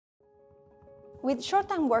With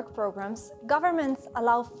short-time work programs, governments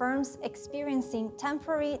allow firms experiencing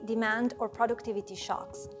temporary demand or productivity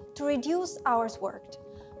shocks to reduce hours worked,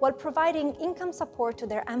 while providing income support to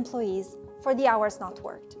their employees for the hours not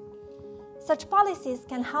worked. Such policies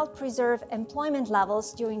can help preserve employment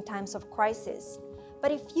levels during times of crisis,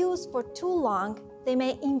 but if used for too long, they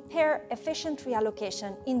may impair efficient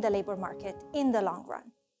reallocation in the labor market in the long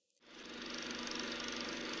run.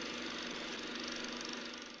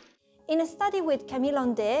 In a study with Camille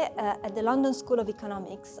Ondé at the London School of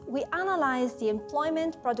Economics, we analyzed the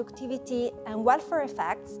employment, productivity and welfare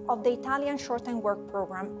effects of the Italian short-time work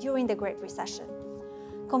program during the Great Recession,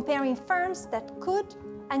 comparing firms that could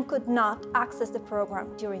and could not access the program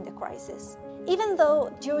during the crisis. Even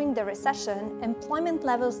though during the recession, employment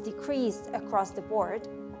levels decreased across the board,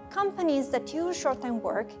 companies that use short-time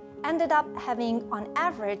work ended up having, on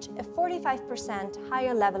average, a 45%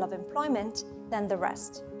 higher level of employment than the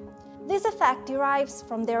rest. This effect derives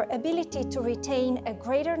from their ability to retain a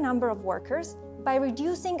greater number of workers by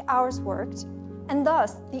reducing hours worked, and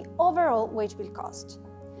thus the overall wage bill cost.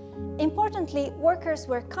 Importantly, workers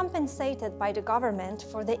were compensated by the government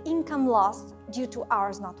for the income lost due to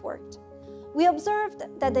hours not worked. We observed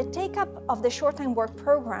that the take-up of the short-time work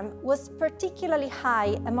program was particularly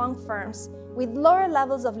high among firms with lower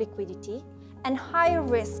levels of liquidity and higher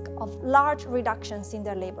risk of large reductions in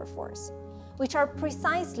their labor force, which are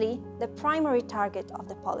precisely the primary target of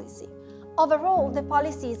the policy. Overall, the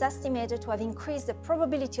policy is estimated to have increased the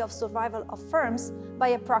probability of survival of firms by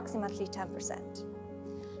approximately 10%.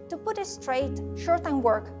 To put it straight, short-time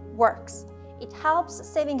work works. It helps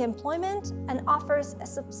saving employment and offers a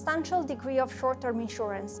substantial degree of short-term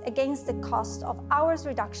insurance against the cost of hours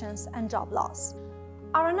reductions and job loss.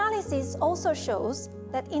 Our analysis also shows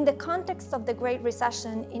that in the context of the Great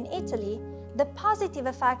Recession in Italy, the positive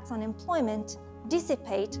effects on employment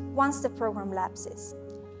dissipate once the program lapses,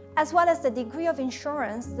 as well as the degree of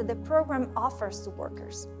insurance that the program offers to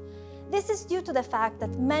workers. This is due to the fact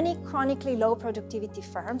that many chronically low productivity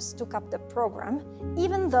firms took up the program,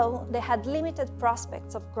 even though they had limited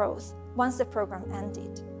prospects of growth once the program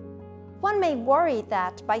ended. One may worry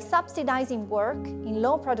that by subsidizing work in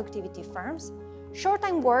low productivity firms,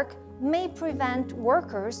 short-time work may prevent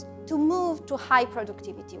workers to move to high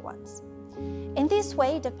productivity ones. In this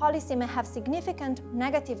way, the policy may have significant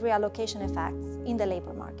negative reallocation effects in the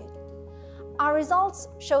labor market. Our results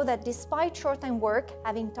show that despite short-time work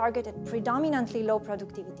having targeted predominantly low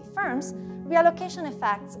productivity firms, reallocation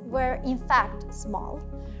effects were in fact small,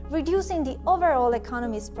 reducing the overall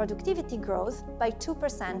economy's productivity growth by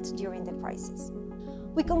 2% during the crisis.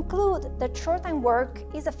 We conclude that short-time work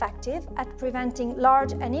is effective at preventing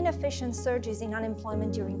large and inefficient surges in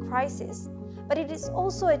unemployment during crisis, but it is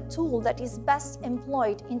also a tool that is best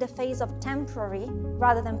employed in the face of temporary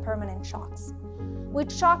rather than permanent shocks. With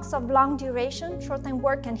shocks of long duration, short-time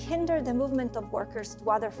work can hinder the movement of workers to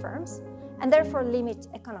other firms and therefore limit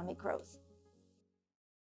economic growth.